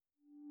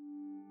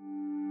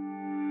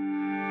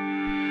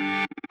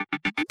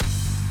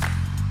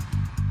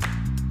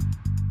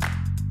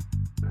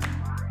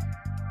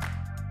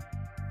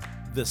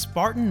the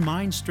Spartan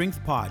Mind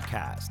Strength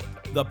Podcast,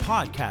 the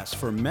podcast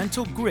for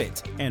mental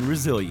grit and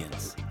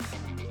resilience.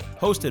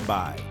 Hosted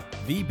by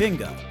V.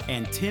 Binga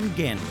and Tim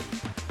Ganley.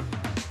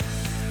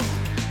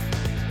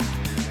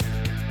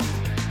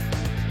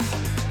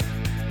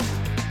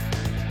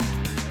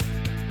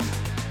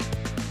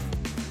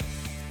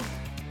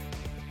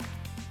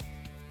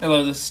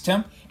 Hello, this is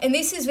Tim. And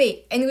this is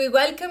V, and we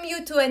welcome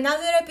you to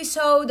another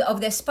episode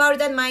of the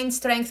Spartan Mind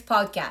Strength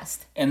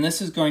Podcast. And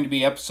this is going to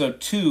be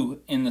episode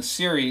 2 in the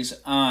series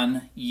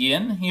on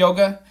Yin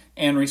Yoga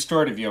and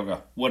Restorative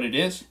Yoga, what it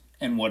is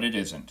and what it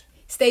isn't.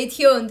 Stay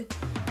tuned.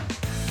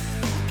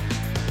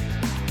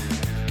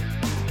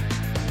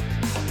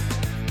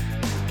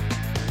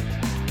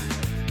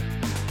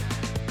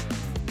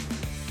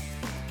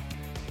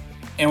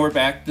 And we're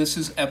back. This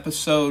is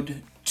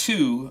episode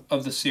 2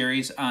 of the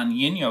series on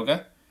Yin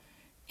Yoga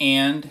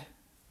and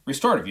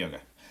Restorative Yoga.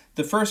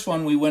 The first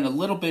one, we went a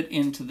little bit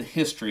into the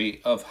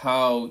history of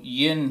how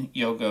Yin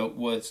Yoga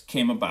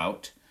came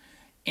about,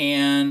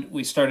 and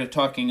we started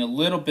talking a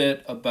little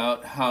bit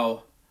about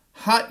how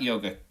Hot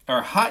Yoga,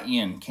 or Hot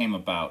Yin, came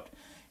about,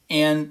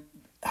 and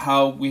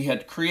how we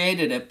had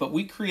created it, but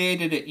we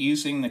created it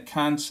using the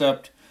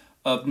concept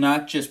of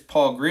not just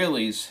Paul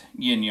Greeley's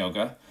Yin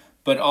Yoga,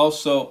 but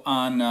also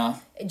on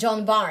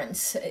John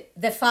Barnes,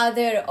 the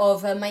father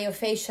of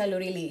myofascial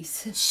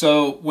release.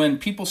 So when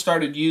people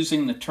started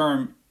using the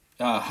term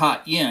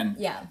Hot Yin,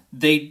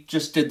 they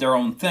just did their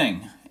own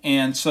thing.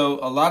 And so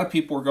a lot of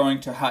people were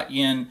going to Hot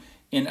Yin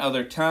in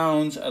other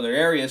towns, other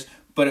areas,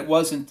 but it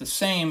wasn't the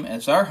same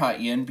as our Hot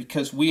Yin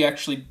because we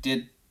actually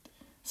did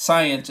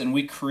science and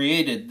we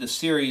created the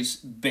series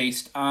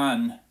based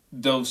on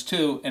those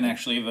two, and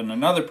actually even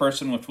another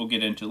person, which we'll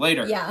get into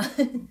later. Yeah.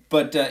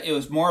 But it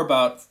was more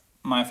about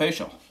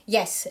myofascial.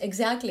 Yes,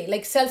 exactly.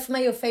 Like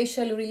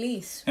self-myofascial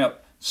release.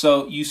 Yep.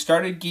 So you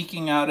started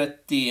geeking out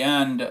at the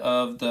end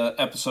of the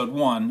episode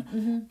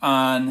 1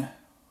 on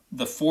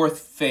the fourth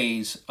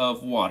phase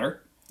of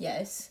water.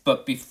 Yes.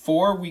 But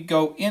before we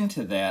go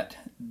into that,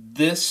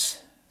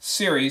 this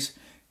series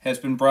has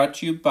been brought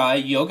to you by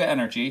Yoga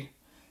Energy,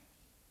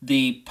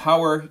 the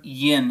Power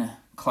Yin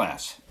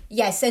class.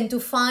 Yes, and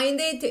to find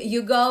it,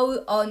 you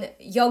go on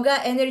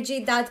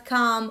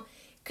yogaenergy.com,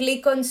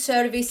 click on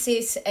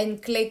services,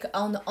 and click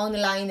on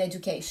online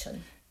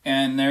education.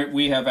 And there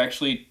we have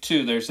actually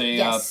two. There's a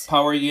Yes.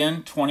 Power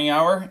Yin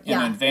 20-hour and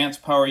Yeah.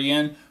 Advanced Power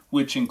Yin,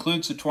 which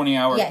includes the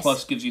 20-hour Yes.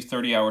 plus gives you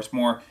 30 hours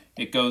more.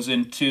 It goes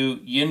into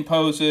Yin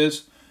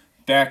poses,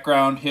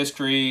 background,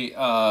 history,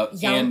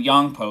 and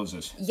Yang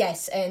poses.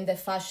 Yes, and the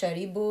fascia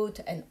reboot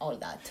and all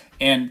that.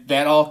 And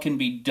that all can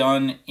be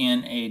done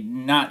in a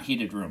not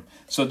heated room.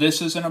 So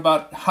this isn't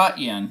about Hot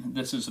Yin,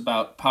 this is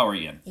about Power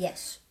Yin.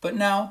 Yes. But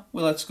now,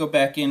 let's go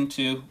back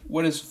into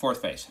what is the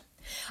fourth phase.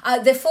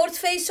 The fourth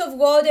phase of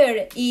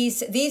water is,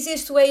 the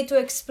easiest way to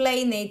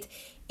explain it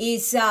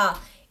is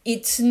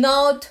it's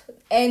not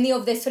any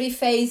of the three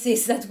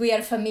phases that we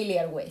are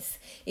familiar with.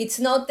 It's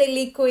not the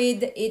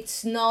liquid,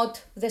 it's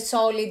not the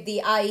solid,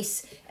 the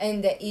ice,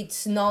 and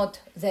it's not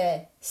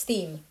the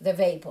steam, the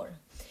vapor.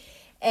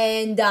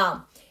 And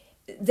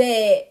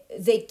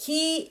the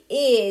key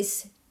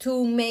is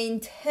to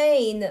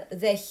maintain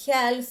the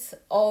health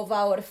of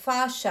our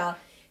fascia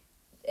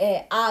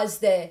as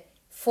the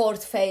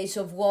fourth phase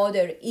of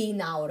water in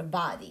our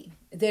body.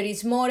 There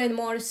is more and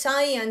more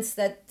science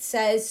that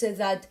says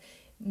that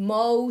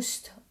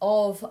most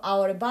of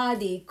our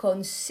body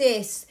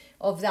consists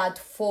of that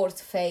fourth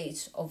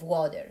phase of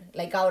water,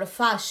 like our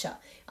fascia,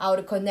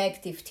 our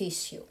connective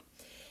tissue.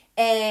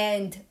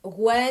 And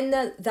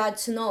when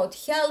that's not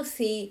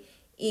healthy,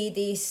 it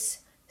is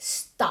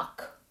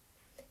stuck.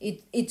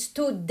 It's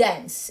too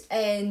dense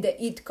and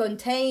it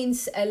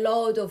contains a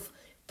lot of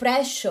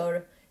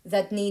pressure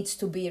that needs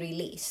to be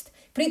released.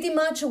 Pretty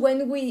much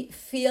when we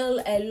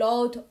feel a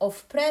lot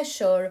of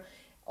pressure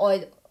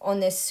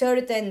on a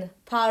certain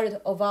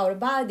part of our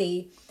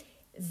body,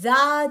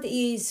 that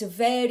is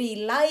very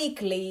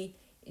likely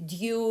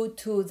due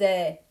to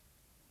the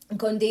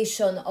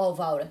condition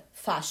of our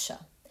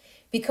fascia.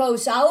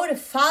 Because our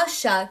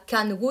fascia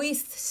can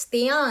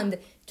withstand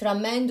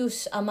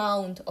tremendous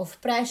amount of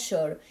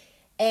pressure,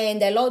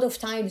 and a lot of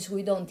times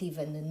we don't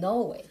even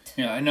know it.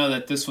 Yeah, I know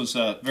that this was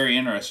very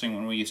interesting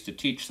when we used to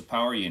teach the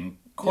Power Yin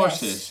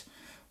courses. Yes.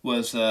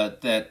 Was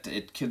that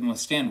it can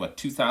withstand, what,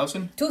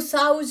 2,000?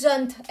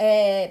 2,000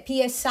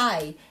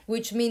 psi,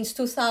 which means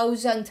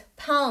 2,000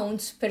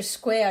 pounds per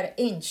square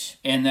inch.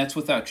 And that's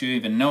without you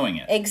even knowing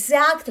it.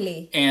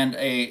 Exactly. And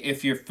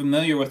if you're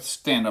familiar with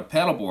stand-up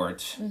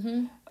paddleboards,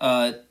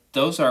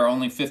 those are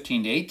only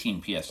 15 to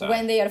 18 psi.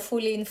 When they are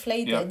fully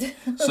inflated.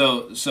 Yep.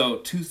 So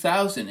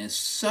 2,000 is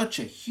such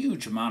a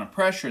huge amount of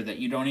pressure that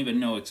you don't even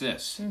know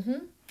exists.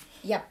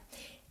 Yeah.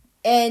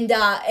 And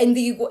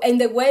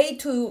the way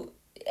to...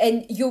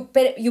 And you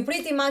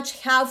pretty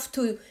much have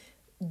to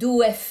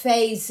do a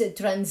phase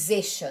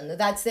transition.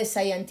 That's the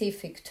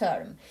scientific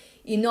term.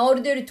 In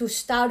order to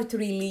start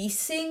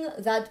releasing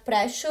that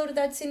pressure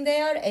that's in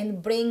there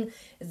and bring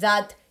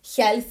that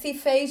healthy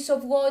phase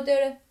of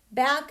water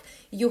back,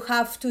 you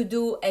have to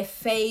do a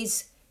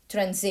phase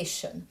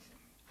transition.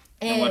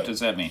 And what does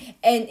that mean?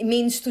 And it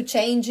means to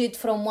change it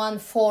from one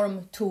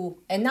form to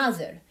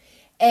another.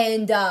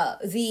 And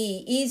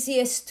the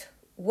easiest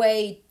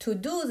way to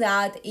do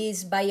that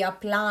is by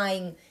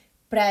applying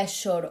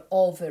pressure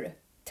over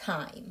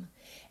time.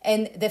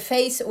 And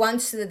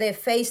once the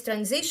phase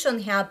transition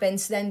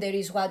happens, then there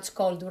is what's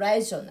called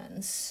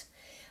resonance.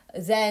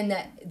 Then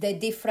the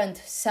different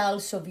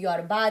cells of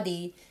your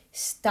body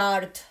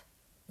start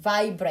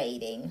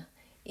vibrating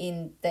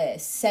in the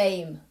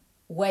same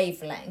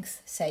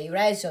wavelength, say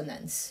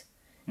resonance.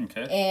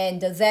 Okay.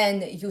 And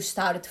then you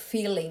start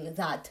feeling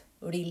that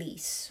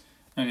release.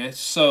 Okay,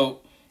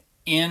 so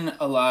in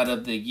a lot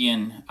of the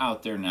yin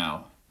out there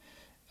now,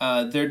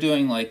 they're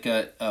doing like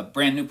a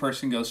brand new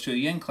person goes to a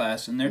yin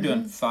class and they're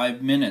doing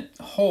 5-minute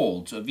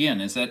holds of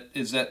yin. Is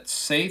that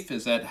safe?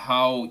 Is that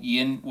how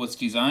yin was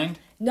designed?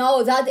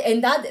 No,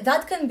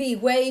 that can be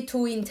way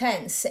too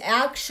intense.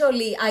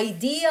 Actually,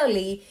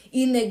 ideally,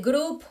 in a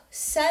group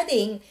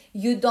setting,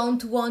 you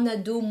don't want to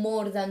do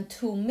more than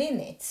 2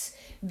 minutes,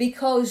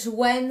 because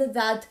when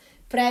that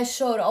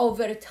pressure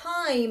over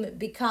time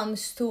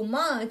becomes too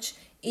much,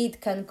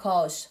 it can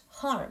cause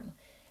harm.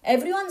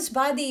 Everyone's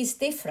body is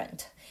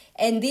different,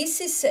 and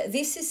this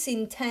is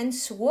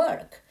intense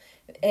work.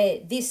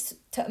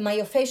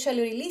 Myofascial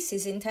release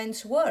is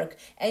intense work,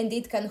 and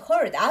it can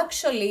hurt.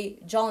 Actually,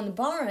 John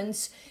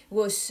Barnes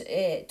was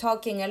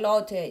talking a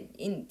lot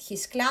in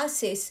his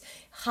classes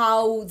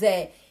how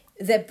the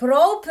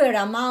proper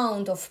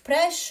amount of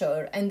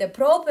pressure and the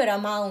proper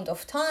amount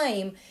of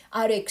time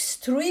are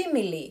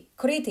extremely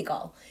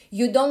critical.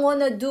 You don't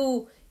want to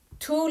do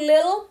too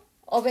little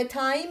of a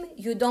time.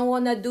 You don't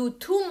want to do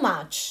too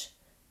much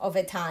of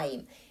a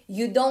time.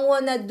 You don't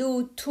want to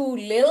do too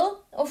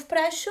little of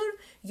pressure.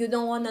 You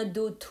don't want to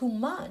do too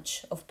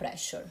much of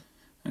pressure.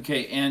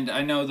 Okay, and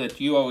I know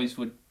that you always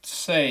would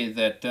say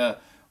that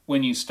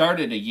when you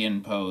started a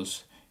yin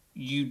pose,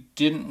 you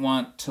didn't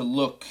want to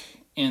look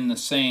in the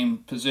same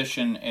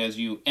position as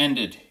you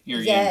ended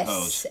your yin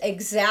pose. Yes,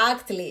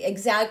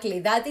 exactly.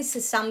 That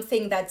is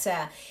something that's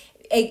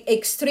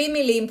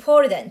extremely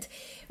important.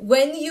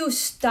 When you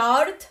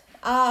start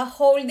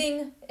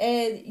holding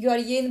your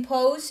yin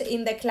pose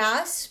in the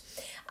class,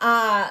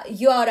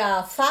 your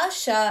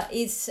fascia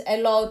is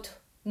a lot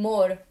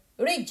more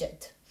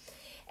rigid.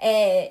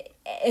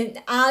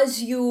 And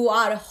as you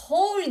are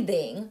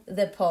holding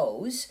the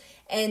pose,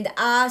 and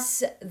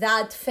as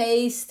that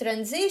phase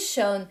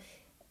transition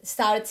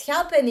starts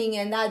happening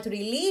and that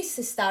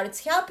release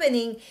starts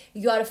happening,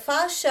 your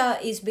fascia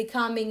is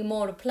becoming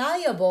more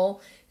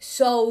pliable,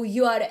 so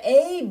you are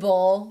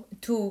able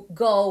to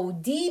go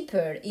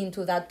deeper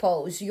into that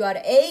pose. You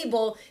are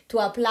able to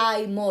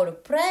apply more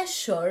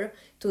pressure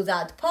to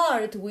that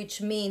part,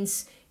 which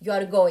means you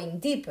are going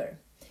deeper.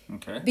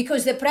 Okay.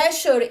 Because the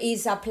pressure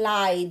is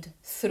applied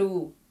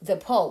through the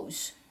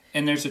pose.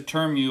 And there's a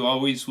term you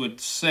always would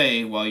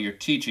say while you're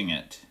teaching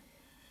it.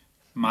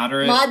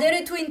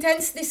 Moderate to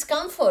intense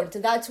discomfort.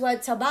 That's what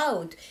it's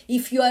about.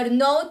 If you are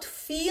not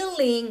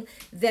feeling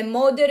the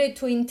moderate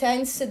to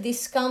intense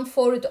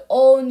discomfort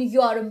on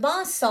your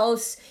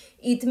muscles,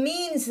 it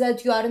means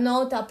that you are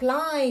not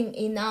applying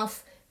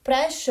enough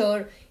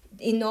pressure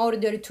in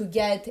order to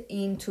get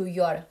into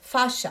your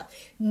fascia.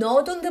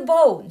 Not on the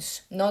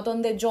bones, not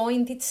on the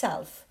joint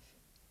itself,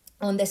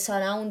 on the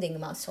surrounding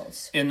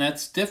muscles. And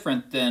that's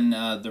different than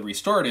the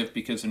restorative,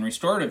 because in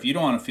restorative, you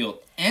don't want to feel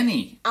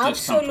any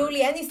Absolutely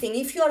discomfort. anything.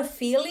 If you are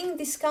feeling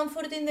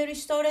discomfort in the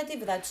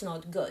restorative, that's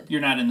not good.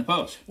 You're not in the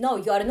pose. No,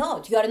 you are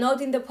not. You are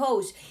not in the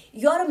pose.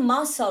 Your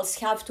muscles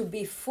have to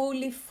be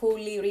fully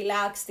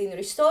relaxed in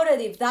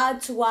restorative.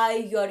 That's why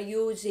you are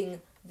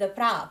using the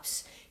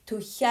props,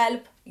 to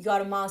help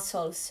your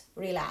muscles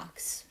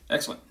relax.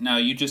 Excellent. Now,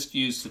 you just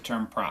used the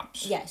term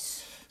props.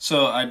 Yes.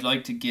 So I'd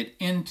like to get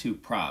into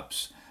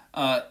props.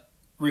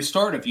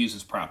 Restorative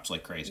uses props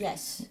like crazy.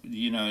 Yes.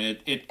 You know,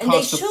 it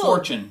costs a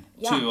fortune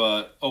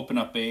to open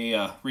up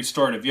a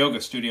restorative yoga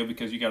studio,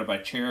 because you got to buy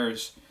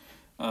chairs,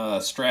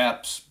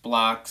 straps,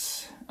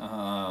 blocks,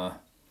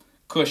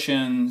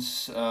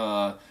 cushions,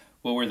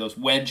 what were those,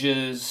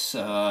 wedges.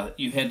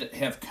 You had to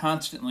have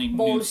constantly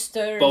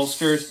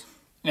bolsters,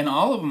 and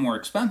all of them were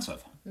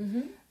expensive.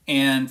 Mm-hmm.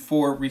 And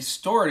for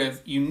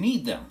restorative, you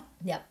need them.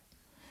 Yeah.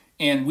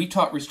 And we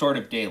taught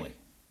restorative daily.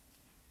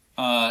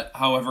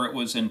 However, it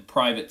was in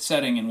private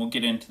setting, and we'll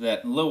get into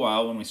that in a little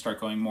while when we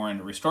start going more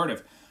into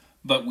restorative.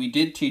 But we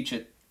did teach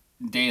it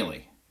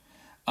daily.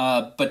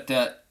 But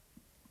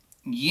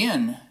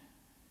yin,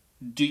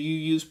 do you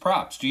use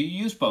props? Do you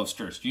use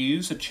bolsters? Do you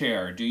use a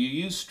chair? Do you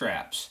use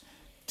straps?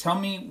 Tell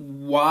me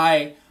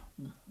why.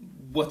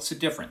 What's the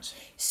difference?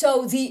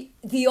 So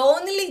the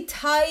only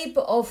type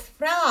of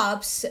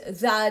props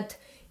that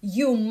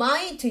you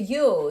might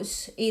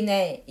use in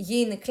a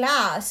yin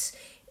class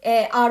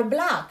are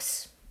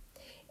blocks.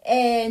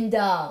 And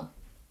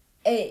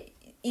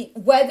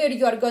whether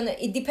you are gonna,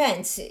 it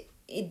depends.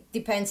 it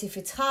depends if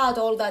it's hot,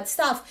 all that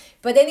stuff.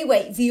 But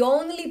anyway, the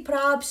only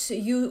props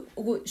you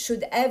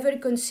should ever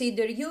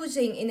consider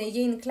using in a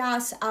yin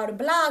class are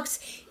blocks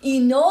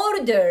in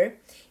order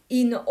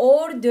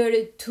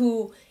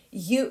to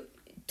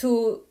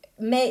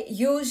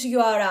use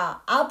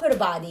your upper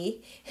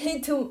body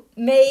to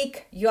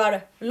make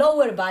your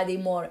lower body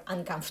more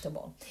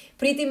uncomfortable.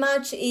 Pretty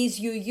much is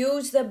you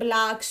use the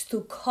blocks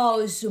to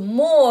cause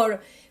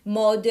more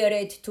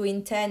moderate to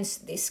intense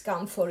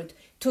discomfort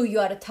to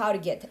your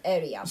target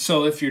area.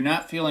 So if you're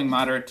not feeling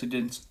moderate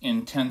to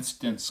intense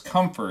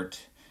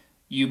discomfort,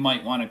 you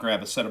might want to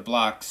grab a set of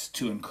blocks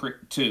to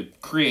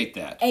create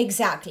that.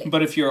 Exactly.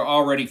 But if you're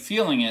already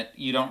feeling it,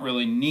 you don't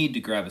really need to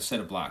grab a set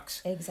of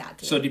blocks.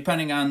 Exactly. So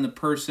depending on the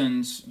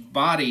person's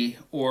body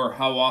or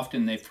how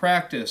often they've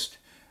practiced,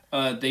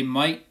 they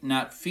might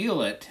not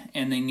feel it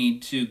and they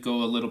need to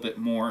go a little bit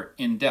more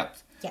in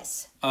depth.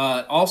 Yes.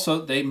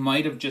 Also, they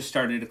might have just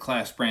started a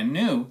class brand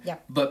new,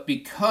 Yep. but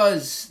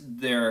because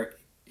their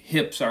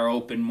hips are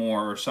open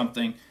more or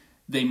something,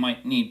 they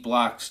might need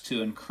blocks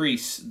to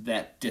increase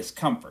that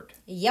discomfort.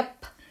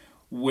 Yep.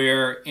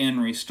 Where in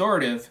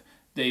restorative,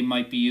 they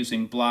might be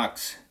using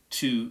blocks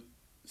to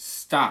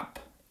stop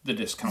the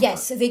discomfort.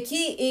 Yes, the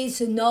key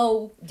is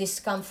no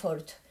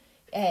discomfort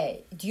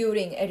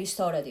during a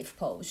restorative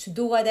pose.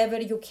 Do whatever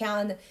you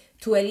can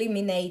to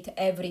eliminate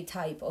every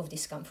type of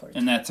discomfort.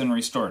 And that's in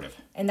restorative.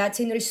 And that's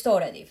in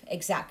restorative,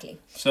 exactly.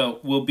 So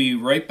we'll be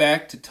right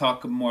back to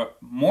talk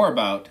more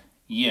about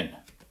yin.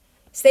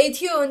 Stay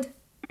tuned.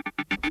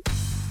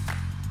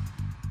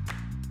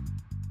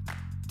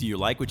 Do you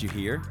like what you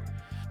hear?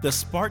 The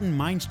Spartan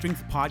Mind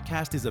Strength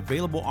podcast is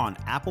available on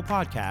Apple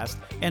Podcasts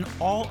and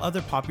all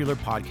other popular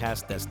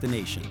podcast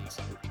destinations.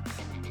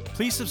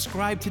 Please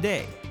subscribe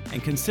today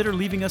and consider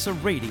leaving us a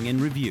rating and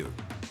review.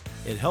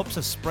 It helps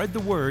us spread the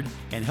word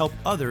and help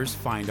others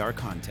find our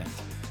content.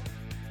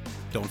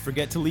 Don't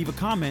forget to leave a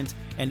comment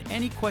and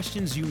any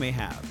questions you may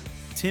have.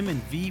 Tim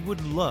and V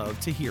would love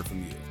to hear from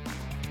you.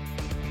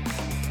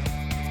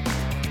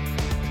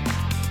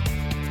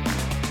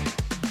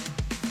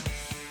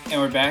 And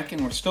we're back,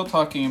 and we're still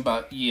talking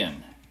about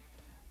yin.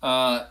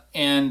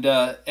 And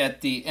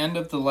at the end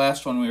of the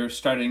last one, we were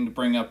starting to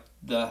bring up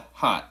the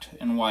hot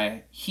and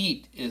why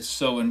heat is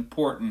so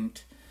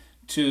important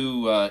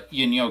to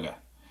yin yoga.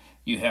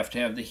 You have to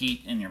have the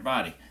heat in your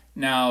body.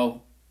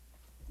 Now,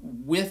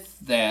 with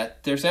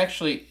that, there's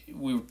actually,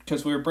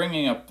 because we were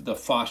bringing up the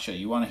fascia.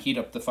 You want to heat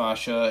up the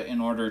fascia in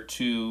order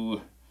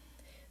to...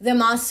 The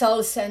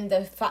muscles and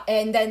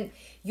then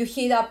you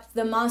heat up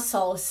the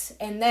muscles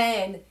and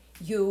then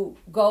you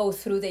go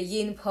through the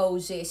yin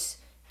poses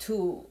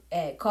to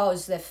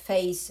cause the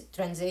phase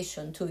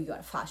transition to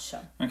your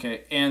fascia.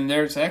 Okay, and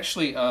there's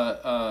actually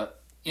a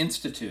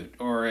institute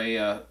or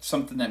a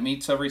something that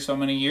meets every so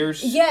many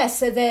years?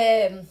 Yes,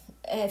 the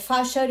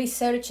Fascia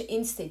Research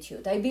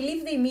Institute. I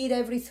believe they meet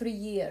every 3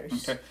 years.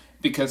 Okay,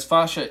 because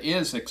fascia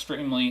is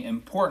extremely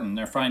important.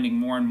 They're finding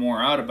more and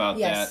more out about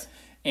Yes. that.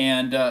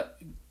 And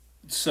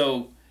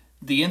so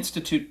the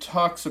institute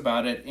talks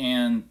about it,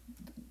 and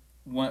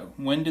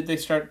when did they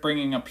start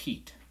bringing up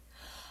heat?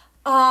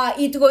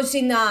 It was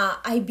in,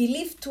 I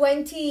believe,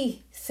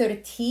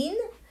 2013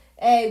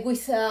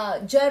 with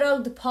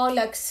Gerald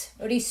Pollack's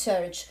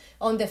research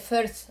on the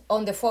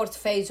fourth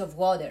phase of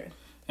water.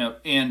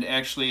 And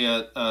actually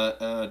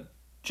a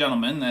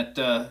gentleman that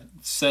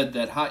said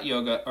that hot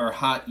yoga or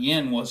hot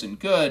yin wasn't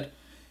good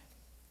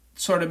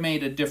sort of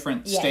made a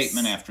different Yes,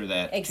 statement after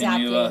that.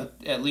 exactly. Can you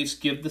at least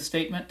give the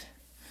statement?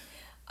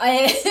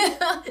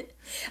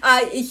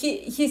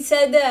 He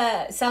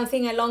said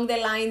something along the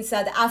lines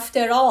that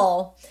after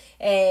all,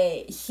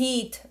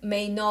 heat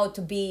may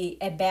not be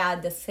a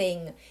bad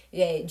thing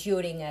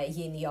during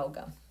yin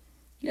yoga.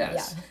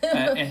 Yes.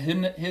 Yeah.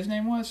 And his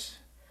name was?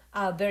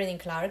 Bernie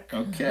Clark.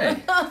 Okay.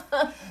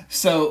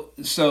 So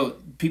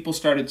people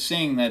started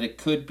seeing that it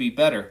could be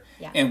better.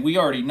 Yeah. And we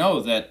already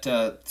know that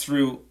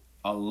through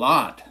a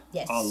lot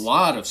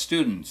of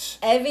students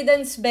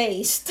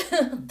Evidence-based.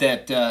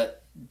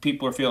 that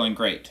people are feeling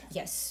great.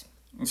 Yes.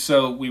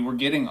 So we were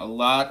getting a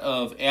lot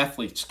of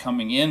athletes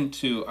coming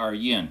into our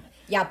yin.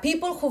 Yeah,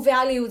 people who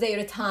value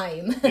their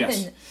time.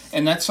 Yes.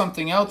 And that's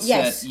something else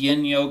Yes. that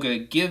yin yoga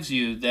gives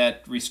you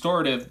that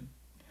restorative,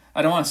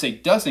 I don't want to say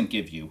doesn't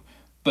give you,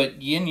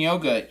 but yin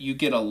yoga, you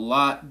get a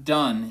lot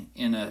done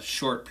in a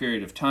short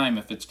period of time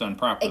if it's done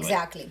properly.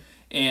 Exactly.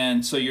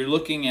 And so you're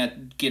looking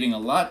at getting a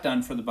lot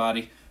done for the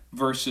body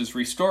versus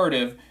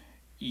restorative,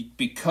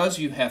 because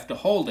you have to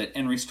hold it.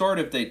 And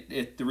restorative,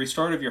 the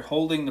restorative, you're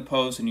holding the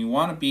pose, and you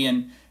want to be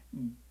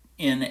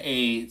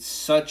in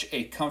such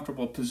a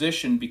comfortable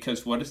position,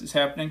 because what is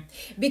happening?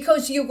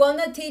 Because you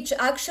want to teach,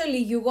 actually,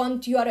 you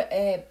want your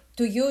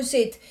to use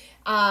it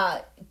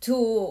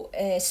to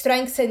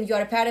strengthen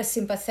your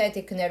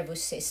parasympathetic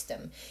nervous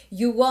system.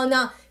 You want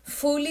to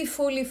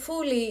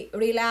fully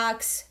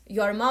relax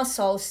your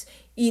muscles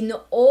in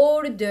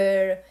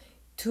order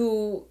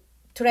to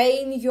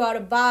train your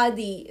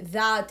body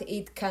that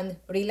it can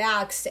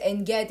relax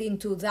and get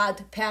into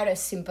that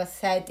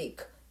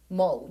parasympathetic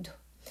mode.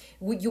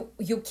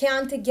 You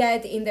can't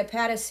get in the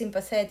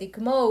parasympathetic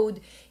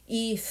mode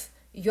if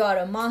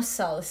your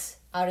muscles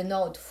are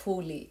not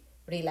fully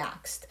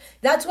relaxed.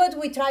 That's what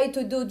we try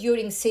to do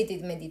during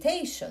seated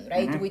meditation,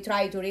 right? We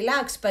try to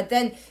relax, but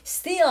then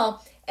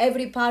still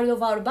every part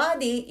of our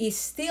body is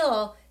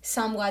still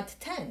somewhat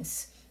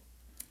tense.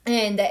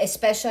 And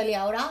especially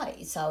our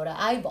eyes, our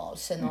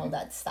eyeballs, and all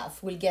that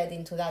stuff. We'll get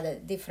into that at a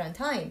different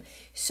time.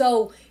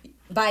 So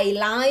by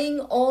lying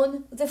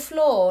on the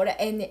floor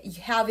and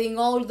having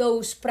all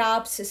those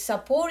props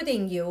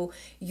supporting you,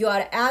 you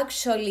are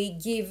actually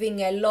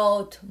giving a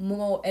lot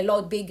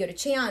bigger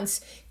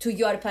chance to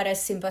your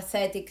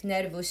parasympathetic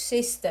nervous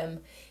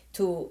system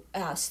to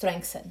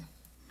strengthen.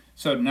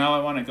 So now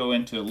I want to go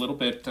into a little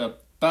bit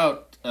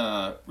about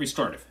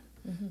restorative,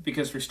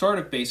 because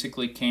restorative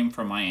basically came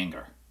from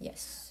Iyengar.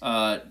 Yes.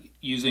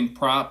 Using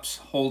props,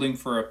 holding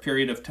for a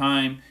period of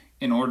time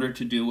in order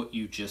to do what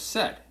you just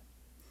said.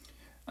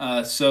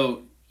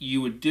 So you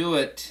would do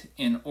it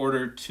in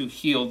order to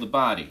heal the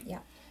body. Yeah.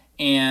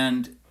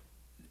 And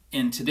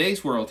in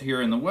today's world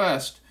here in the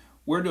West,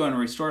 we're doing a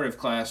restorative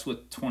class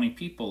with 20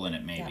 people in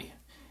it maybe. Yeah.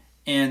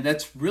 And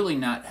that's really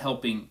not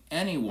helping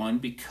anyone,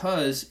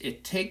 because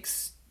it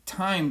takes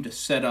time to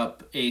set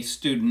up a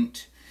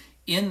student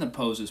in the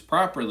poses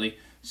properly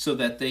so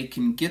that they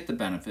can get the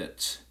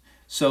benefits.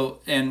 So,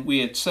 and we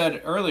had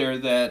said earlier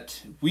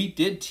that we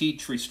did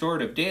teach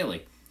restorative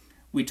daily.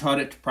 We taught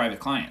it to private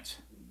clients.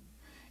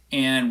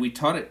 And we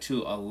taught it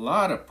to a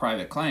lot of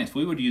private clients.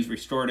 We would use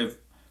restorative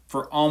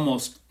for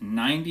almost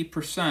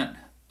 90%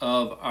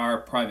 of our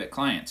private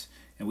clients.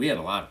 And we had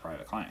a lot of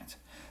private clients.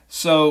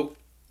 So,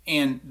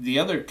 and the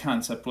other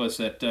concept was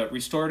that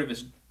restorative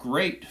is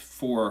great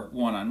for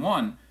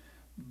one-on-one,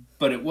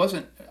 but it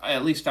wasn't,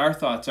 at least our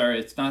thoughts are,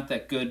 it's not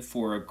that good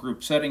for a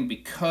group setting,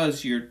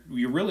 because you're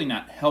really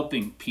not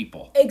helping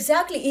people.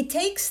 Exactly. It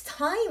takes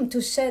time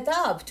to set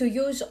up, to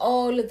use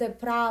all the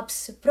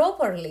props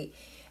properly.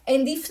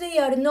 And if they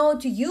are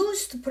not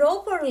used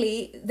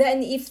properly,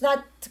 then if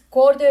that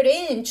quarter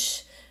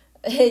inch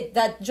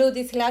that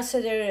Judith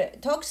Lasater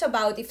talks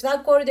about, if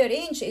that quarter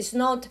inch is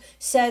not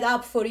set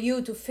up for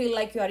you to feel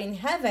like you are in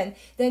heaven,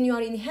 then you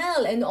are in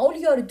hell. And all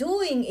you are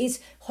doing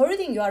is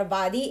hurting your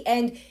body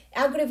and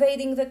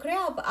aggravating the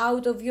crap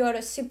out of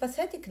your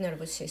sympathetic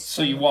nervous system.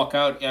 So you walk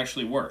out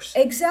actually worse.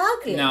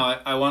 Exactly.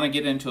 Now, I want to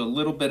get into a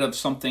little bit of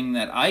something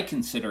that I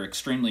consider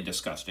extremely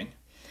disgusting.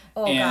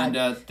 Oh, and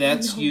God.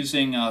 That's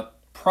using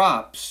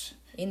props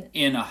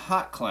in a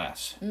hot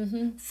class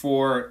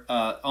for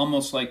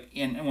almost like,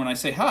 and when I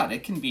say hot,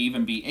 it can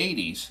even be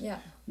 80s,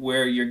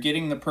 where you're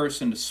getting the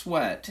person to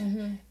sweat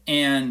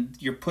and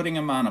you're putting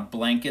them on a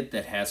blanket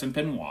that hasn't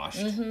been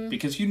washed,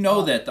 because you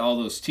know that all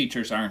those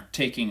teachers aren't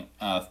taking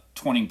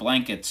 20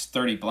 blankets,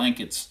 30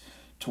 blankets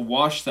to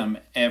wash them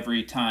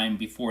every time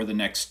before the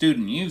next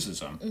student uses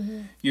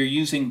them. You're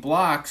using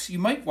blocks. You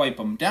might wipe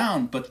them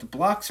down, but the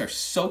blocks are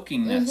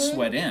soaking that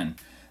sweat in.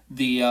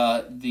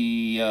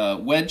 The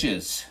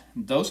wedges,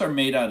 those are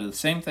made out of the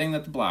same thing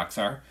that the blocks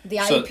are. The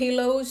eye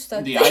pillows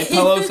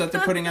that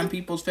they're putting on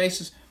people's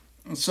faces.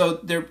 So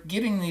they're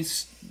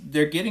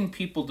getting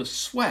people to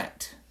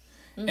sweat,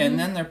 and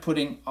then they're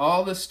putting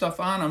all this stuff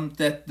on them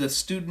that the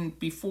student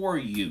before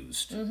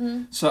used.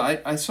 So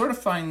I sort of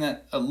find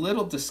that a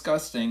little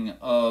disgusting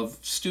of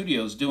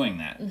studios doing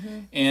that,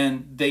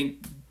 and they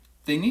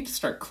need to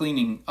start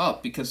cleaning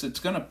up, because it's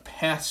going to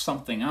pass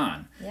something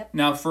on. Yep.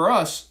 Now, for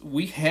us,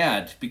 we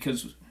had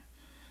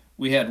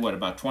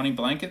about 20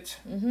 blankets?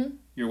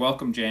 You're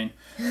welcome, Jane.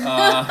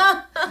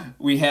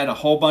 We had a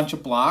whole bunch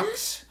of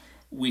blocks.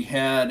 We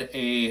had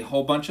a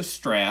whole bunch of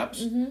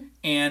straps.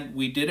 And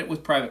we did it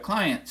with private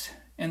clients.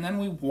 And then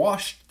we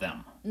washed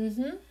them.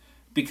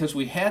 Because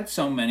we had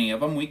so many of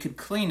them, we could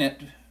clean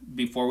it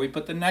before we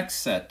put the next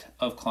set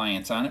of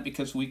clients on it,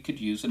 because we could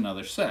use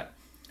another set.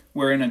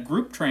 Where in a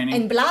group training,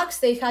 in blocks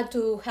they had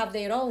to have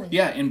their own.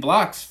 Yeah, in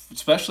blocks,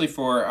 especially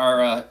for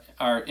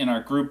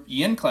our group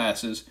yin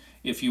classes,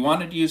 if you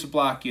wanted to use a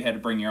block, you had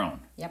to bring your own.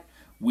 Yep.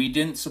 We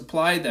didn't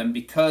supply them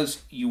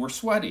because you were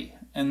sweaty,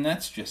 and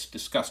that's just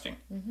disgusting.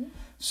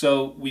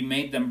 So we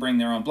made them bring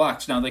their own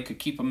blocks. Now they could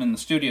keep them in the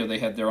studio; they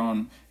had their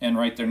own and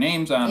write their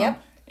names on them,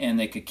 and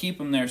they could keep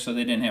them there, so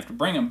they didn't have to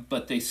bring them.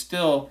 But they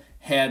still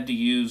had to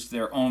use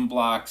their own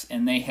blocks,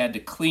 and they had to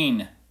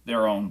clean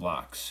their own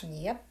blocks.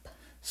 Yep.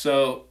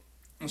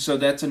 So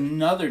that's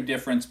another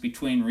difference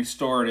between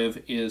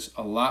restorative, is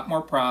a lot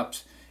more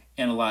props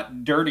and a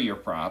lot dirtier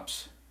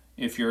props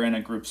if you're in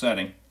a group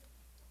setting.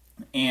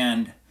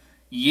 And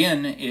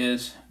yin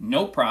is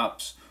no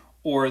props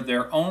or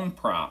their own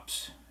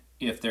props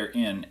if they're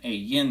in a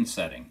yin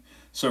setting.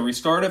 So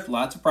restorative,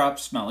 lots of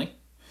props, smelly.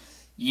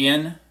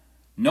 Yin,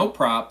 no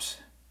props,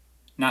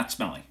 not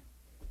smelly.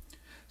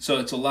 So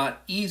it's a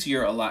lot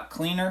easier, a lot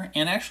cleaner,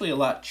 and actually a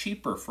lot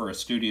cheaper for a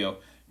studio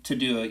to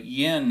do a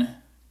yin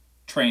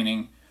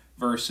training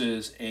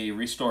versus a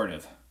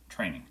restorative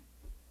training.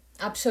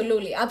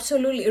 Absolutely.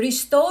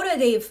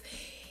 Restorative,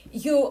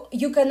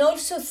 you can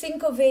also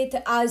think of it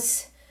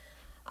as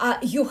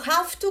you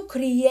have to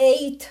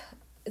create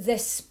the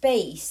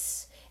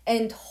space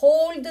and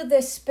hold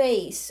the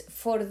space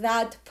for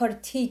that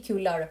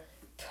particular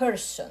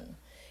person.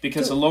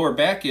 Because a lower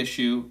back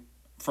issue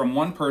from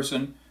one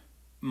person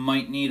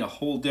might need a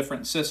whole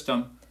different system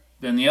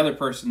than the other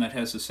person that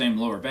has the same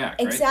lower back,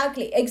 right?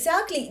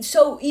 Exactly.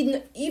 So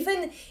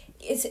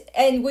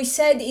and we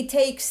said it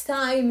takes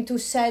time to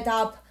set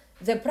up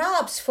the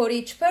props for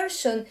each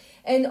person,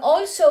 and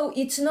also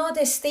it's not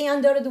a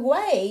standard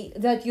way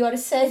that you are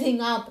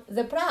setting up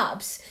the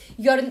props.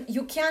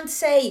 You can't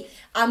say,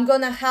 I'm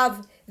gonna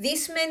have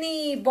this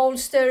many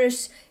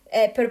bolsters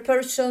per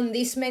person,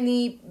 this many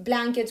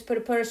blankets per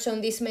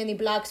person, this many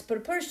blocks per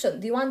person.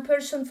 The one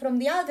person from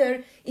the other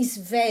is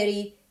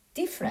very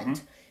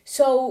different.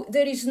 So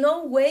there is no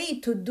way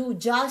to do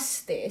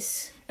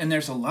justice. And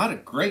there's a lot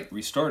of great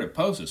restorative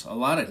poses,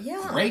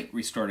 great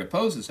restorative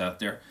poses out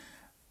there.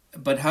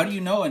 But how do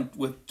you know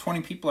with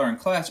 20 people are in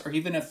class, or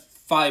even if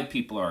 5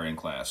 people are in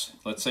class?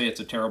 Let's say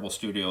it's a terrible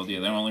studio, they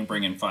only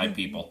bring in 5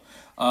 people.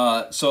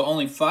 So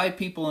only 5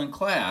 people in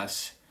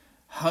class.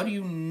 How do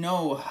you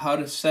know how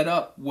to set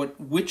up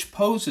which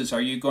poses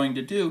are you going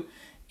to do?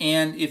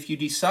 And if you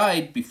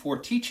decide before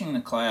teaching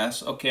the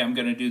class, okay, I'm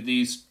going to do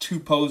these 2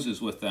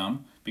 poses with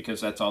them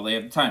because that's all they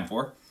have time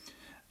for,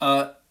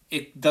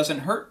 it doesn't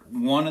hurt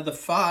one of the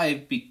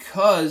 5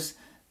 because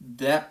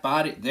their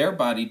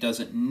body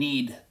doesn't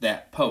need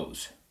that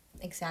pose.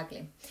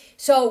 Exactly.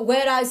 So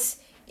whereas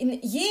in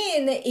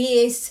yin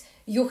is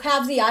you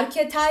have the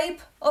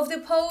archetype of the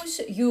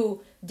pose,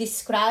 you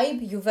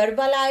describe, you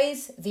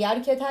verbalize the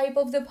archetype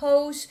of the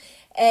pose,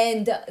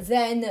 and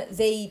then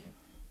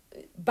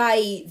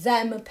by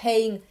them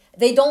paying,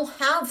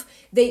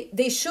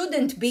 they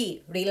shouldn't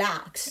be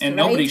relaxed. And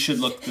right? nobody should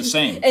look the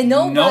same. And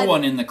no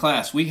one in the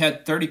class. We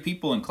had 30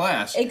 people in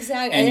class.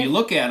 Exactly. And you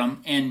look at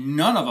them, and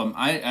none of them,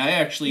 I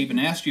actually even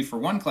asked you for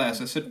one class,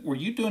 I said, were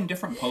you doing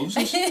different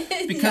poses?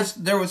 Because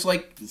there was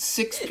like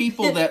 6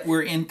 people that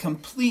were in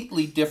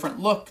completely different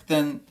look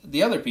than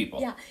the other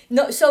people. Yeah.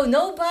 No, so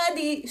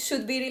nobody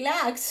should be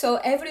relaxed. So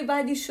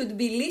everybody should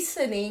be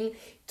listening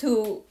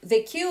to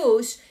the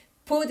cues,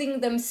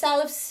 putting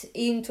themselves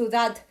into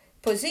that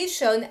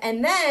position,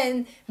 and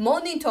then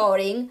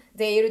monitoring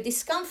their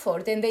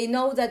discomfort. And they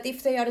know that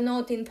if they are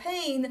not in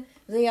pain,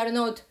 they are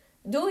not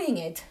doing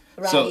it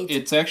right. So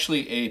it's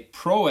actually a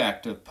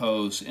proactive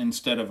pose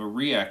instead of a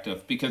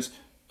reactive, because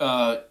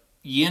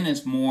yin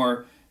is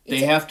more,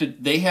 they have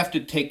to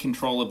take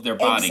control of their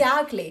body.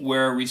 Exactly.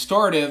 Where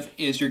restorative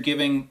is you're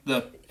giving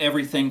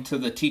everything to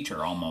the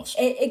teacher almost.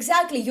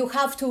 Exactly. You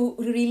have to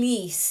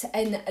release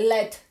and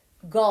let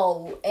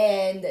go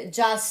and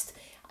just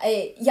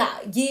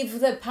give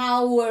the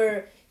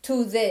power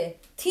to the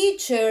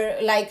teacher,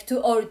 like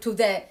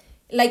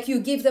you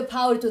give the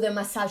power to the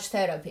massage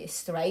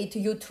therapist, right?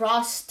 You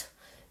trust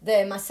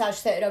the massage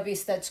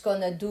therapist that's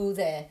gonna do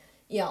the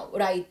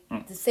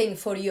thing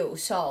for you.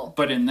 So,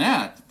 but in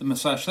that, the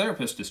massage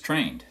therapist is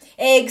trained.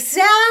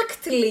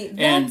 Exactly.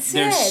 And that's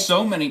there's it.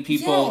 so many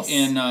people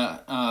in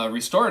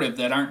restorative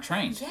that aren't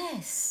trained.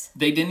 Yes.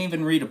 They didn't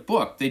even read a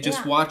book. They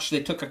just watched.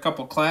 They took a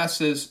couple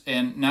classes,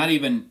 and not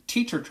even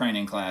teacher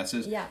training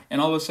classes. Yeah. And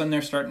all of a sudden,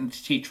 they're starting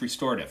to teach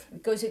restorative.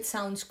 Because it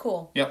sounds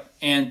cool. Yep.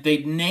 And they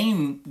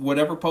name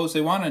whatever pose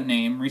they want to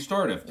name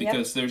restorative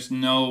because there's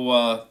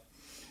no.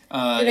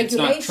 It's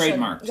not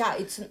trademarked. Yeah,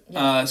 it's.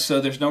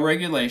 So there's no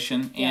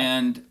regulation,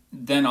 and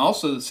then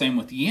also the same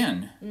with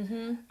yin.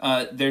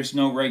 There's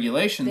no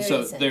regulation,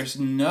 there's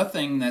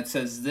nothing that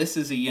says this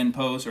is a yin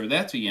pose or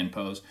that's a yin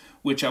pose.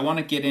 Which I want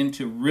to get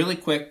into really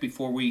quick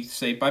before we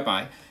say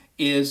bye-bye,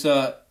 is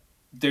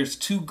there's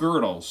 2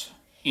 girdles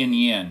in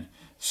yin.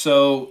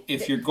 So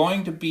if you're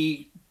going to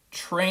be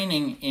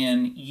training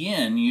in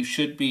yin, you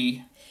should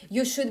be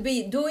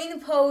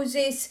doing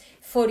poses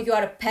for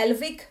your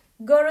pelvic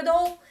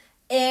girdle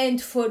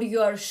and for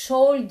your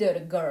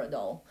shoulder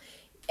girdle.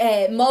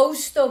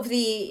 Most of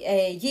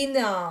the yin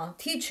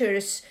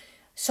teachers,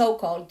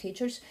 so-called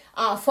teachers,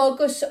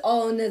 focus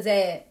on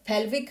the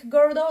pelvic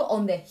girdle,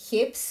 on the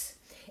hips,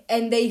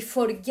 and they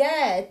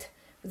forget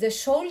the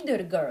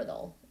shoulder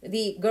girdle,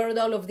 the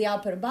girdle of the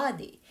upper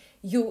body.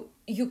 You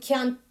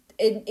can't,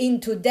 in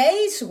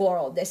today's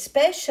world,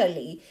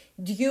 especially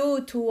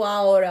due to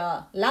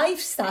our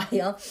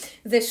lifestyle,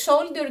 the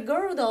shoulder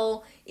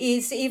girdle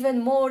is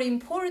even more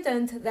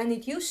important than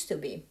it used to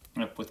be.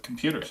 With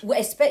computers.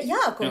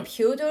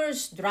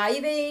 Computers,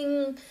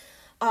 driving,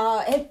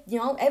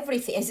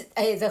 everything.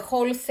 The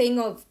whole thing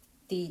of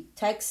the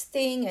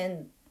texting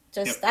and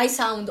I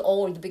sound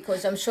old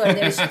because I'm sure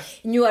there's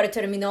newer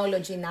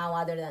terminology now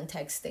other than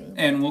texting.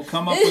 And we'll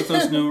come up with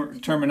those new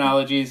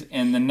terminologies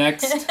in the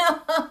next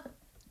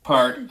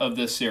part of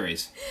this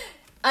series.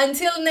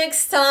 Until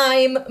next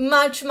time,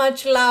 much,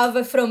 much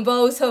love from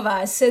both of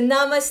us.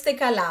 Namaste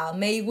Kala.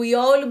 May we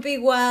all be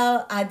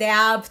well,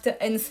 adapt,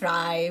 and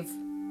thrive.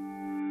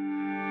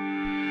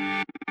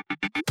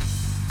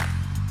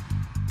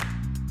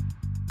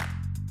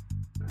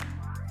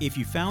 If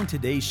you found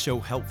today's show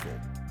helpful,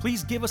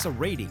 please give us a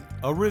rating,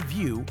 a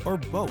review, or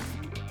both,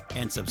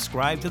 and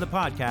subscribe to the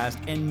podcast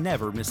and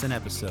never miss an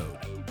episode.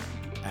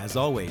 As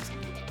always,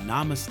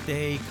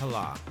 Namaste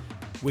Kala.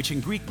 which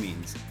in Greek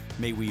means,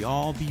 may we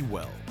all be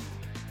well.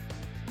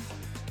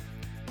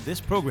 This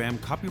program,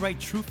 copyright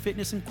True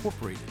Fitness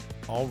Incorporated,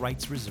 all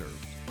rights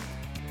reserved.